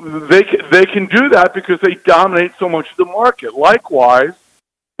can do that because they dominate so much of the market. Likewise,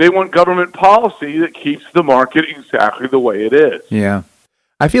 they want government policy that keeps the market exactly the way it is. Yeah.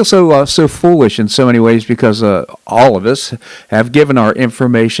 I feel so foolish in so many ways because all of us have given our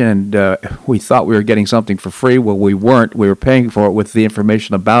information and we thought we were getting something for free. Well, we weren't. We were paying for it with the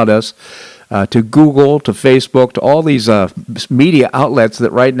information about us to Google, to Facebook, to all these media outlets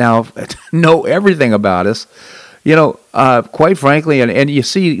that right now know everything about us. Quite frankly, and you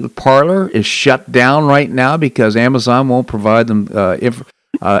see Parler is shut down right now because Amazon won't provide them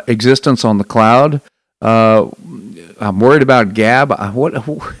existence on the cloud. I'm worried about Gab.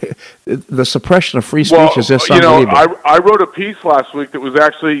 The suppression of free speech is just unbelievable. I wrote a piece last week that was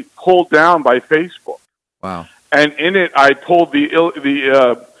actually pulled down by Facebook. Wow! And in it, I told the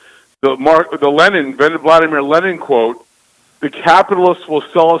Lenin, Vladimir Lenin quote: "The capitalists will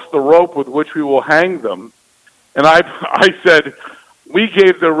sell us the rope with which we will hang them." And I said, "We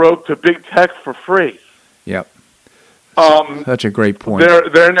gave the rope to big tech for free." Yep. Such a great point.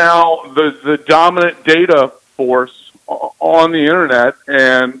 They're now the dominant data force on the internet,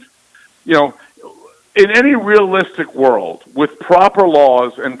 and in any realistic world with proper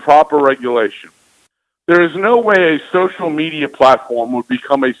laws and proper regulation, there is no way a social media platform would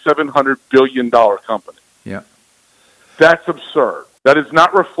become a $700 billion company. Yeah, that's absurd. That is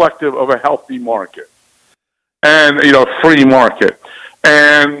not reflective of a healthy market and free market.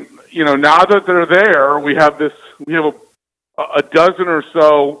 And now that they're there, we have a dozen or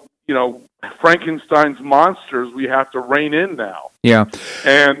so Frankenstein's monsters we have to rein in now. Yeah.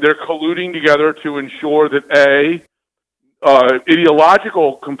 And they're colluding together to ensure that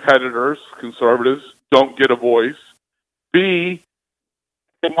ideological competitors, conservatives, don't get a voice. B,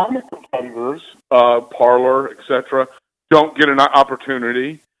 economic competitors, Parler, etc., don't get an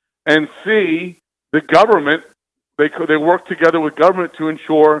opportunity. And C, the government, they work together with government to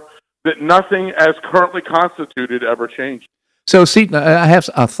ensure that nothing as currently constituted ever changes. So, Seaton, I have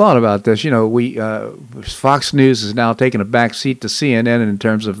a thought about this. Fox News is now taking a back seat to CNN in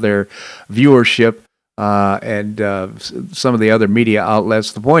terms of their viewership and some of the other media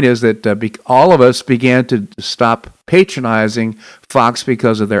outlets. The point is that all of us began to stop patronizing Fox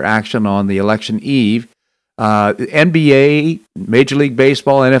because of their action on the election eve. NBA, Major League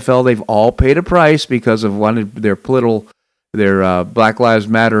Baseball, NFL, they've all paid a price because of one of their Black Lives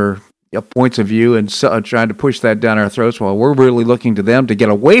Matter points of view and trying to push that down our throats while we're really looking to them to get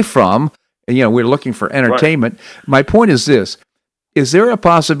away from, and we're looking for entertainment. Right. My point is this: is there a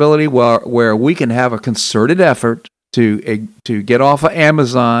possibility where we can have a concerted effort to get off of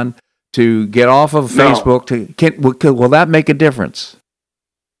Amazon, to get off of Facebook? Will that make a difference?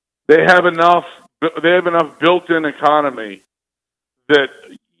 They have enough built-in economy that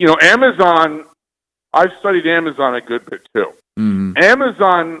Amazon. I've studied Amazon a good bit too. Mm-hmm.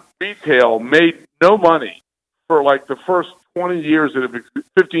 Amazon retail made no money for like the first 15 years of its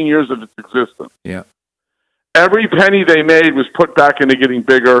existence. Yeah. Every penny they made was put back into getting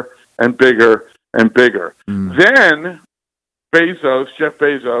bigger and bigger and bigger. Mm. Then Jeff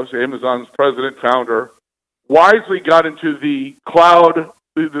Bezos, Amazon's president, founder, wisely got into the cloud,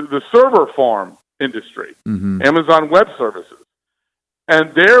 the server farm industry, Amazon Web Services.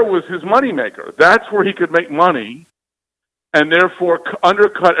 And there was his moneymaker. That's where he could make money and therefore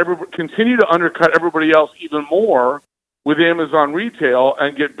continue to undercut everybody else even more with Amazon retail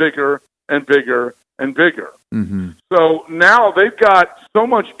and get bigger and bigger and bigger. Mm-hmm. So now they've got so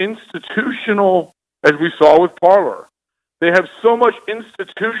much institutional, as we saw with Parler, they have so much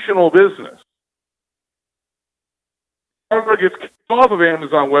institutional business. Parler gets kicked off of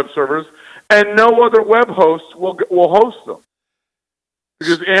Amazon Web Servers, and no other web host will host them.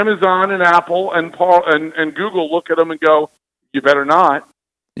 Because Amazon and Apple and Google look at them and go, you better not.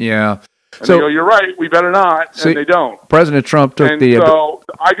 Yeah. And they go, you're right, we better not, and they don't. President Trump took so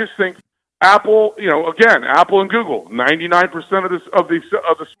I just think Apple, Apple and Google, 99% of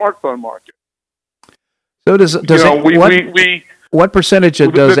the smartphone market. So what percentage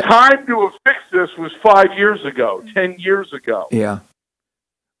does the time to have fixed this was 5 years ago, 10 years ago. Yeah.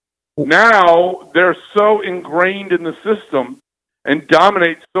 Now they're so ingrained in the system and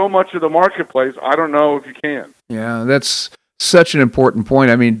dominate so much of the marketplace, I don't know if you can. Yeah, that's such an important point.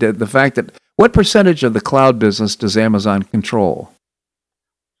 I mean, the fact that, What percentage of the cloud business does Amazon control?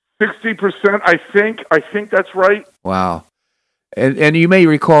 60%, I think. I think that's right. Wow. And you may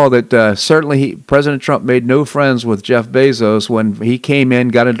recall that certainly President Trump made no friends with Jeff Bezos when he came in,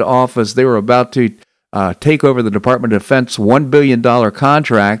 got into office. They were about to take over the Department of Defense $1 billion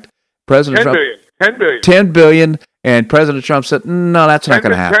contract. President Trump, $10 billion, and President Trump said, no, that's not going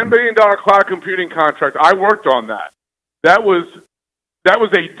to happen. $10 billion cloud computing contract. I worked on that. That was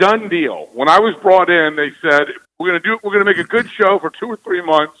a done deal. When I was brought in, they said we're going to make a good show for 2 or 3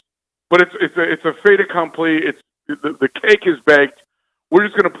 months, but it's a fait accompli. The cake is baked. We're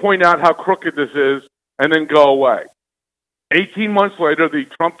just going to point out how crooked this is and then go away. 18 months later, the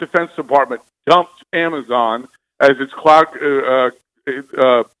Trump Defense Department dumped Amazon as its cloud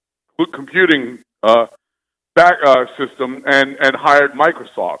computing system and hired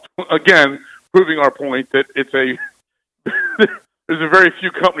Microsoft. Again, proving our point that there's a very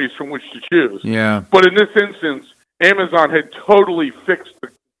few companies from which to choose. Yeah. But in this instance, Amazon had totally fixed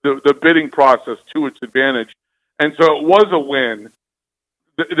the bidding process to its advantage. And so it was a win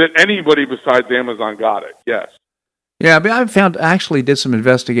that anybody besides Amazon got it, yes. Yeah, I did some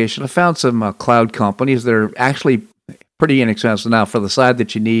investigation. I found some cloud companies that are actually pretty inexpensive. Now, for the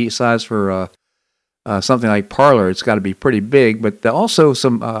size for something like Parler, it's got to be pretty big. But also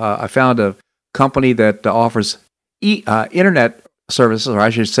I found a company that offers internet services, or I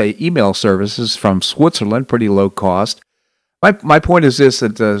should say email services from Switzerland, pretty low cost. My point is this,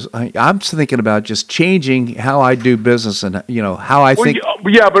 that I'm thinking about just changing how I do business and, how I think.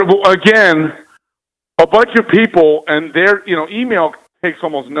 Yeah, but again, a bunch of people and their, email takes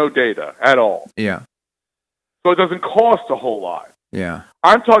almost no data at all. Yeah. So it doesn't cost a whole lot. Yeah.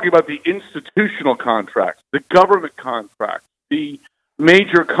 I'm talking about the institutional contracts, the government contracts, the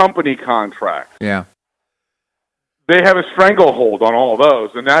major company contracts. Yeah. They have a stranglehold on all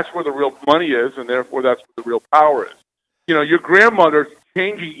those, and that's where the real money is, and therefore that's where the real power is. Your grandmother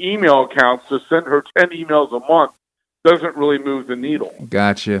changing email accounts to send her 10 emails a month doesn't really move the needle.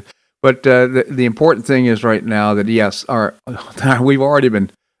 Gotcha. But the important thing is right now that, yes, we've already been,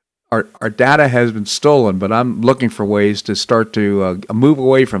 our data has been stolen, but I'm looking for ways to start to move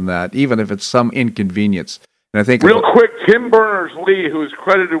away from that, even if it's some inconvenience. And I think real quick, Tim Berners-Lee, who is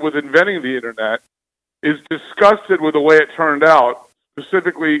credited with inventing the Internet, is disgusted with the way it turned out,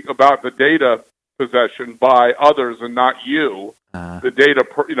 specifically about the data possession by others and not you, the data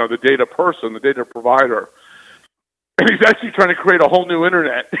person, the data provider. And he's actually trying to create a whole new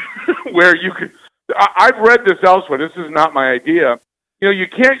internet where you can. I've read this elsewhere. This is not my idea. You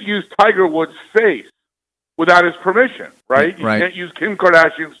can't use Tiger Woods' face without his permission, right? You can't use Kim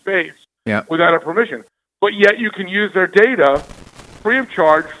Kardashian's face without her permission. But yet you can use their data free of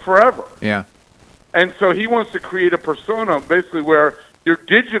charge forever. Yeah. And so he wants to create a persona, basically, where your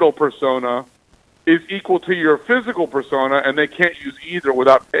digital persona is equal to your physical persona, and they can't use either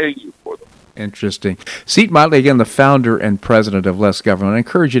without paying you for them. Interesting. Seton Motley, again, the founder and president of Less Government. I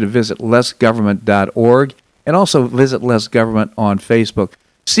encourage you to visit lessgovernment.org and also visit Less Government on Facebook.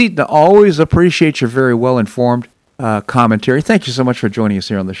 Seton, I always appreciate your very well-informed commentary. Thank you so much for joining us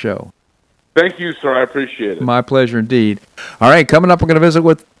here on the show. Thank you, sir. I appreciate it. My pleasure indeed. All right, coming up, we're going to visit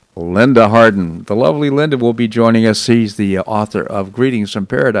with Linda Harden. The lovely Linda will be joining us. She's the author of Greetings from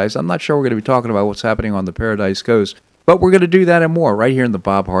Paradise. I'm not sure we're going to be talking about what's happening on the Paradise Coast, but we're going to do that and more right here in the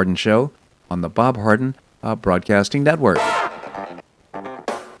Bob Harden Show on the Bob Harden Broadcasting Network.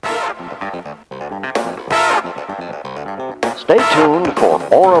 Stay tuned for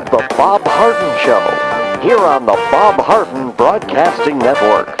more of the Bob Harden Show here on the Bob Harden Broadcasting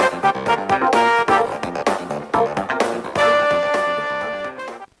Network.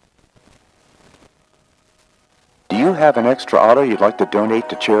 Do you have an extra auto you'd like to donate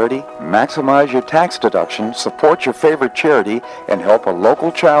to charity? Maximize your tax deduction, support your favorite charity, and help a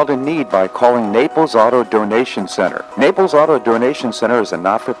local child in need by calling Naples Auto Donation Center. Naples Auto Donation Center is a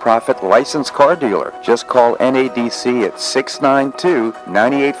not-for-profit licensed car dealer. Just call NADC at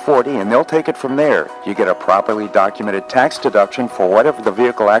 692-9840 and they'll take it from there. You get a properly documented tax deduction for whatever the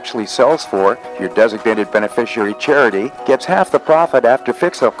vehicle actually sells for. Your designated beneficiary charity gets half the profit after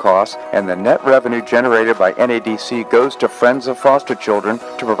fix-up costs, and the net revenue generated by NADC goes to Friends of Foster Children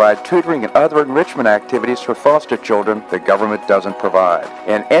to provide tutoring and other enrichment activities for foster children the government doesn't provide.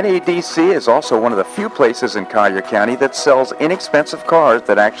 And NADC is also one of the few places in Collier County that sells inexpensive cars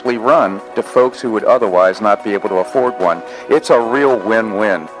that actually run to folks who would otherwise not be able to afford one. It's a real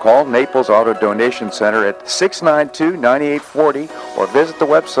win-win. Call Naples Auto Donation Center at 692-9840 or visit the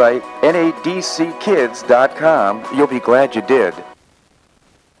website nadckids.com. You'll be glad you did.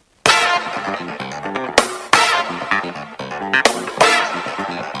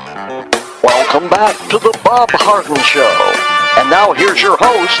 Welcome back to the Bob Harden Show. And now here's your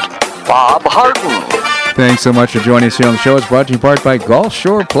host, Bob Harden. Thanks so much for joining us here on the show. It's brought to you in part by Gulf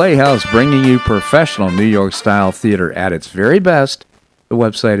Shore Playhouse, bringing you professional New York-style theater at its very best. The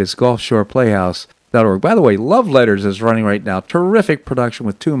website is gulfshoreplayhouse.org. By the way, Love Letters is running right now. Terrific production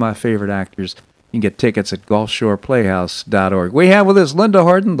with two of my favorite actors. You can get tickets at gulfshoreplayhouse.org. We have with us Linda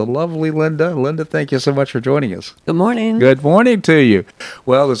Harden, the lovely Linda. Linda, thank you so much for joining us. Good morning. Good morning to you.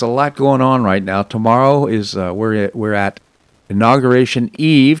 Well, there's a lot going on right now. Tomorrow is we're at Inauguration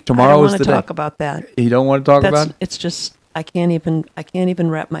Eve. Tomorrow is the day. I don't want to talk about that. You don't want to talk about it? It's just I can't even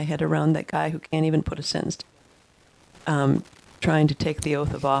wrap my head around that guy who can't even put a sentence trying to take the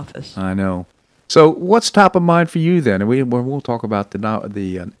oath of office. I know. So, what's top of mind for you then? And we'll talk about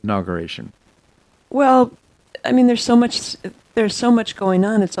the inauguration. Well, I mean, there's so much going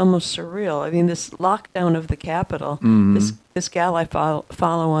on. It's almost surreal. I mean, this lockdown of the Capitol. Mm-hmm. This gal I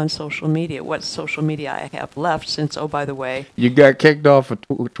follow on social media. What social media I have left since? Oh, by the way, you got kicked off of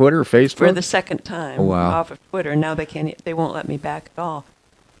Twitter, Facebook for the second time. Oh, wow. Off of Twitter. Now they won't let me back at all.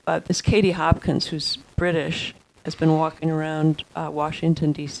 But this Katie Hopkins, who's British, has been walking around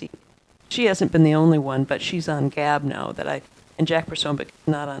Washington D.C. She hasn't been the only one, but she's on Gab now. And Jack Persombic is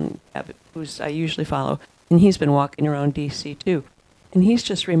not on Gab, who's I usually follow, and he's been walking around D.C. too, and he's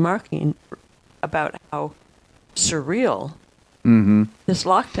just remarking about how surreal this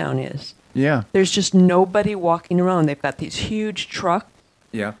lockdown is. Yeah. There's just nobody walking around. They've got these huge trucks.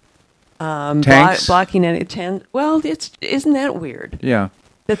 Yeah. Tanks blocking any tent. Well, isn't that weird? Yeah.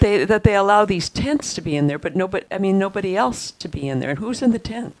 That they allow these tents to be in there, but nobody else to be in there. And who's in the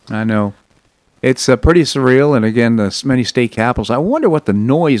tent? I know. It's pretty surreal, and again, many state capitals. I wonder what the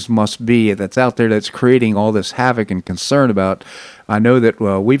noise must be that's out there that's creating all this havoc and concern about. I know that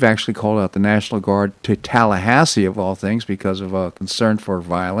we've actually called out the National Guard to Tallahassee, of all things, because of concern for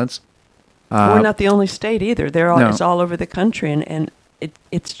violence. We're not the only state either. It's all over the country, and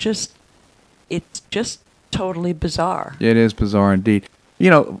it's just totally bizarre. It is bizarre indeed.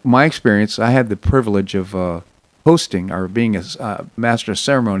 You know, my experience, I had the privilege of hosting or being a master of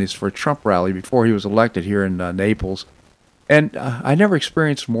ceremonies for a Trump rally before he was elected here in Naples. And I never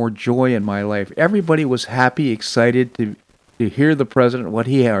experienced more joy in my life. Everybody was happy, excited to hear the president,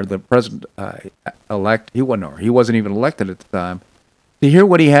 the president-elect, he wasn't even elected at the time, to hear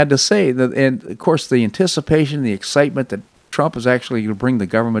what he had to say. And, of course, the anticipation, the excitement that Trump is actually going to bring the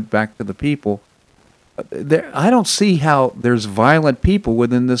government back to the people. I don't see how there's violent people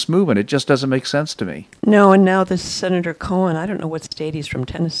within this movement. It just doesn't make sense to me. No, and now this Senator Cohen, I don't know what state he's from,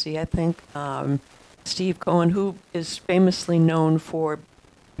 Tennessee, I think. Steve Cohen, who is famously known for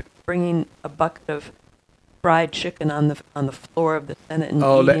bringing a bucket of fried chicken on the floor of the Senate and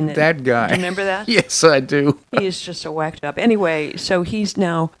eating it. That guy. Do you remember that? Yes, I do. He is just a whacked up. Anyway, so he's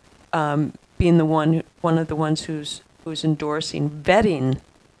now being one of the ones who's vetting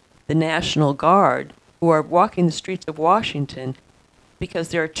the National Guard, who are walking the streets of Washington because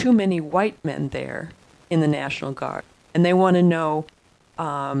there are too many white men there in the National Guard, and they want to know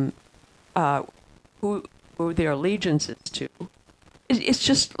who their allegiance is to. It's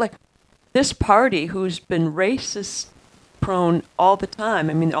just like this party who's been racist prone all the time.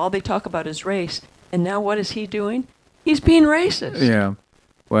 I mean, all they talk about is race, and now what is he doing? He's being racist. Yeah.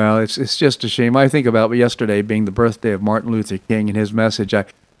 Well, it's just a shame. I think about yesterday being the birthday of Martin Luther King and his message.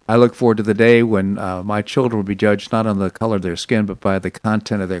 I look forward to the day when my children will be judged not on the color of their skin, but by the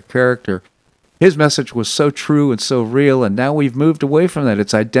content of their character. His message was so true and so real, and now we've moved away from that.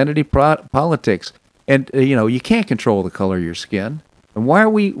 It's identity politics. And, you can't control the color of your skin. And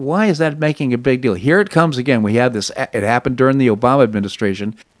why is that making a big deal? Here it comes again. We had this, it happened during the Obama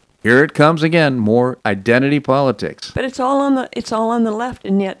administration. Here it comes again, more identity politics. But it's all on the left,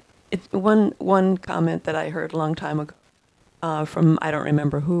 and yet it's one comment that I heard a long time ago. From I don't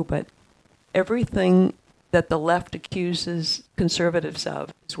remember who, but everything that the left accuses conservatives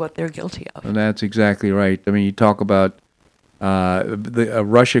of is what they're guilty of. And that's exactly right. I mean, you talk about the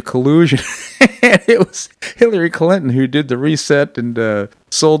Russia collusion. It was Hillary Clinton who did the reset and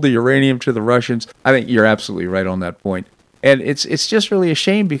sold the uranium to the Russians. I think you're absolutely right on that point. And it's just really a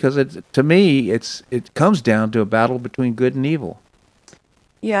shame because to me it comes down to a battle between good and evil.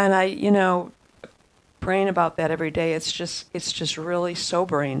 Yeah, and I praying about that every day. It's just really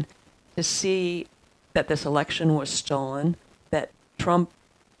sobering to see that this election was stolen, that Trump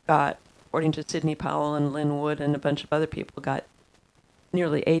got, according to Sidney Powell and Lynn Wood and a bunch of other people, got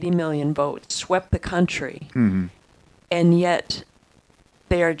nearly 80 million votes, swept the country, and yet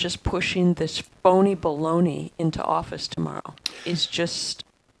they are just pushing this phony baloney into office tomorrow. It's just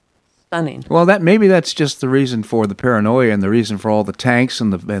stunning. Well, maybe that's just the reason for the paranoia and the reason for all the tanks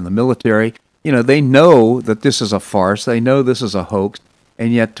and the military. they know that this is a farce. They know this is a hoax,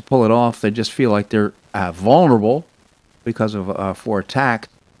 and yet to pull it off, they just feel like they're vulnerable because of for attack.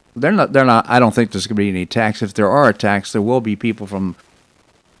 They're not. I don't think there's going to be any attacks. If there are attacks, there will be people from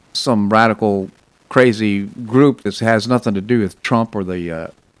some radical, crazy group that has nothing to do with Trump or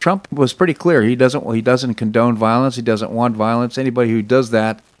the. Trump was pretty clear. He doesn't condone violence. He doesn't want violence. Anybody who does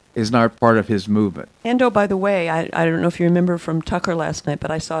that is not part of his movement. And by the way, I don't know if you remember from Tucker last night, but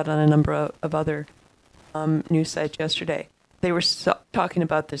I saw it on a number of other news sites yesterday. They were talking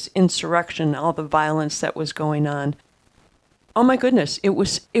about this insurrection, all the violence that was going on. Oh my goodness, it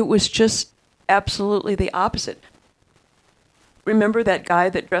was just absolutely the opposite. Remember that guy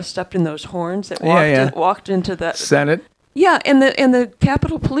that dressed up in those horns that walked into the Senate? Yeah, and the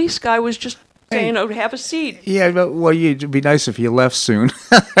Capitol Police guy was just saying, "Oh, have a seat." Yeah, but it'd be nice if you left soon.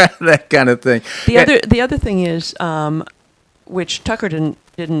 That kind of thing. The other thing is, which Tucker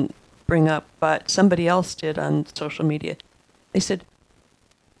didn't bring up, but somebody else did on social media. They said,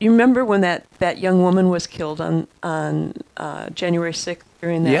 "You remember when that young woman was killed on January 6th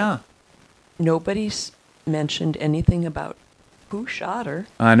during that?" Yeah. Nobody's mentioned anything about who shot her.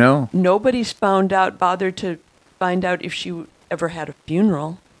 I know. Nobody's bothered to find out if she ever had a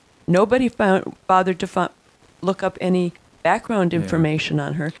funeral. Nobody bothered to look up any background information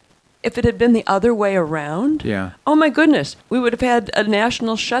on her. If it had been the other way around, oh my goodness, we would have had a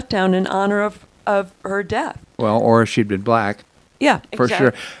national shutdown in honor of her death. Well, or if she'd been black. Yeah, for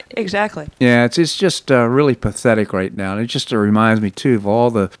sure. Exactly. Yeah, it's just really pathetic right now. And it just reminds me, too, of all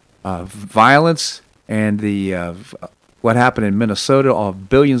the violence and the what happened in Minnesota, all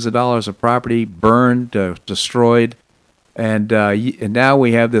billions of dollars of property burned, destroyed. And now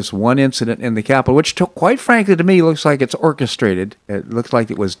we have this one incident in the Capitol, which, quite frankly, to me, looks like it's orchestrated. It looks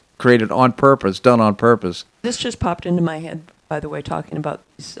like it was created on purpose, done on purpose. This just popped into my head, by the way, talking about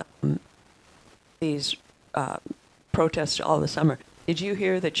these protests all the summer. Did you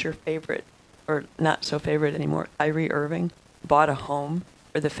hear that your favorite, or not so favorite anymore, Kyrie Irving, bought a home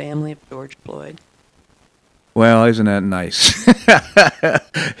for the family of George Floyd? Well, isn't that nice?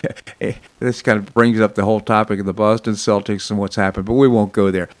 This kind of brings up the whole topic of the Boston Celtics and what's happened, but we won't go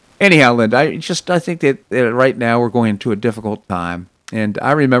there. Anyhow, Linda, I think that right now we're going into a difficult time. And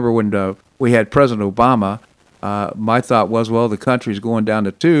I remember when we had President Obama, my thought was, well, the country's going down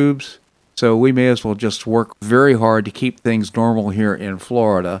the tubes, so we may as well just work very hard to keep things normal here in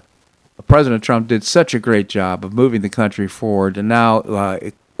Florida. President Trump did such a great job of moving the country forward, and now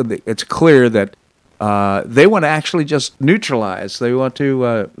it's clear that they want to actually just neutralize. They want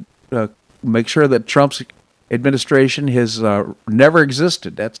to make sure that Trump's administration has never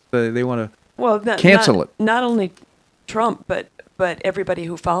existed. They want to cancel it. Not only Trump, but everybody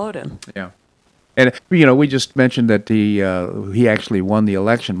who followed him. Yeah, and we just mentioned that he actually won the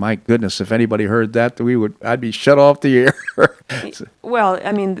election. My goodness, if anybody heard that, I'd be shut off the air. Well,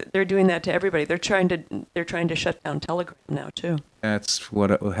 I mean, they're doing that to everybody. They're trying to shut down Telegram now too. That's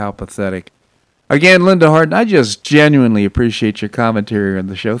how pathetic. Again, Linda Harden, I just genuinely appreciate your commentary on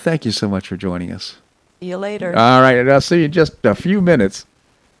the show. Thank you so much for joining us. See you later. All right, and I'll see you in just a few minutes.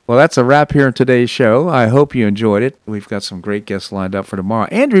 Well, that's a wrap here in today's show. I hope you enjoyed it. We've got some great guests lined up for tomorrow.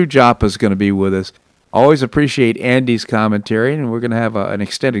 Andrew Joppa is going to be with us. Always appreciate Andy's commentary, and we're going to have an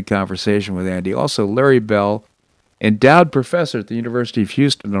extended conversation with Andy. Also, Larry Bell, endowed professor at the University of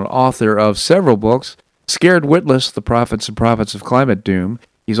Houston and author of several books, Scared Witless, The Prophets and Prophets of Climate Doom.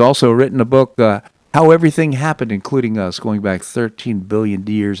 He's also written a book, How Everything Happened, Including Us, going back 13 billion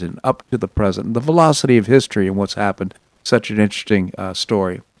years and up to the present, and the velocity of history and what's happened. Such an interesting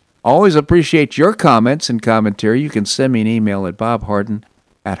story. Always appreciate your comments and commentary. You can send me an email at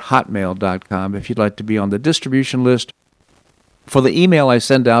bobharden@hotmail.com if you'd like to be on the distribution list for the email I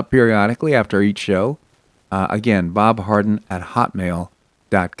send out periodically after each show. Again,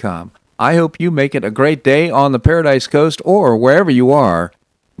 bobharden@hotmail.com. I hope you make it a great day on the Paradise Coast or wherever you are.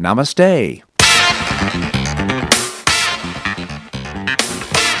 Namaste.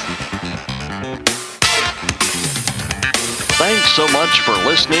 Thanks so much for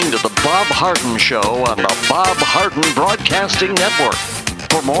listening to The Bob Harden Show on the Bob Harden Broadcasting Network.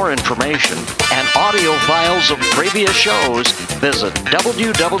 For more information and audio files of previous shows, visit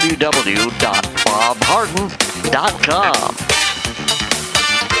www.bobharden.com.